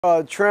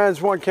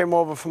Trans one came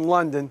over from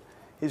London.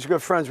 He's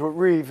good friends with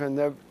REE and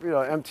the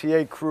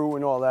MTA crew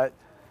and all that.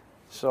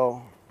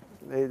 So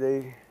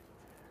they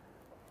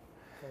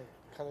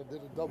kind of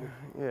did a double.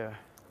 Yeah.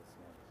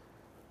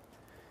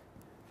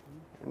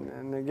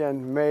 And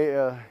again,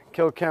 May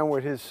Kill Ken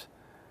with his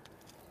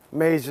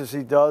mazes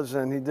he does,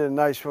 and he did a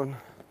nice one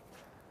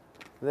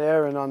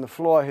there and on the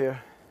floor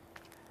here.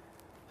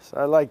 So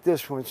I like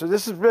this one. So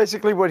this is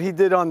basically what he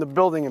did on the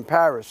building in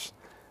Paris.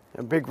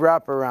 A big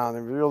wraparound,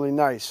 and really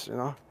nice, you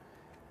know.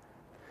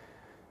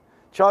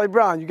 Charlie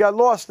Brown, you got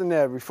lost in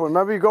there before.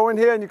 Remember, you go in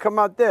here and you come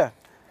out there.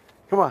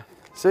 Come on.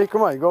 See,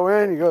 come on. You go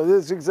in, you go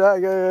this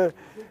zigzag. You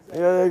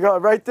go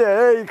right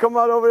there. Hey, you come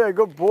out over there.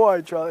 Good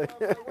boy, Charlie.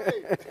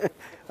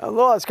 I'm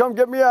lost. Come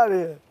get me out of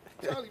here.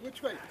 Charlie,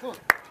 which way? Come on.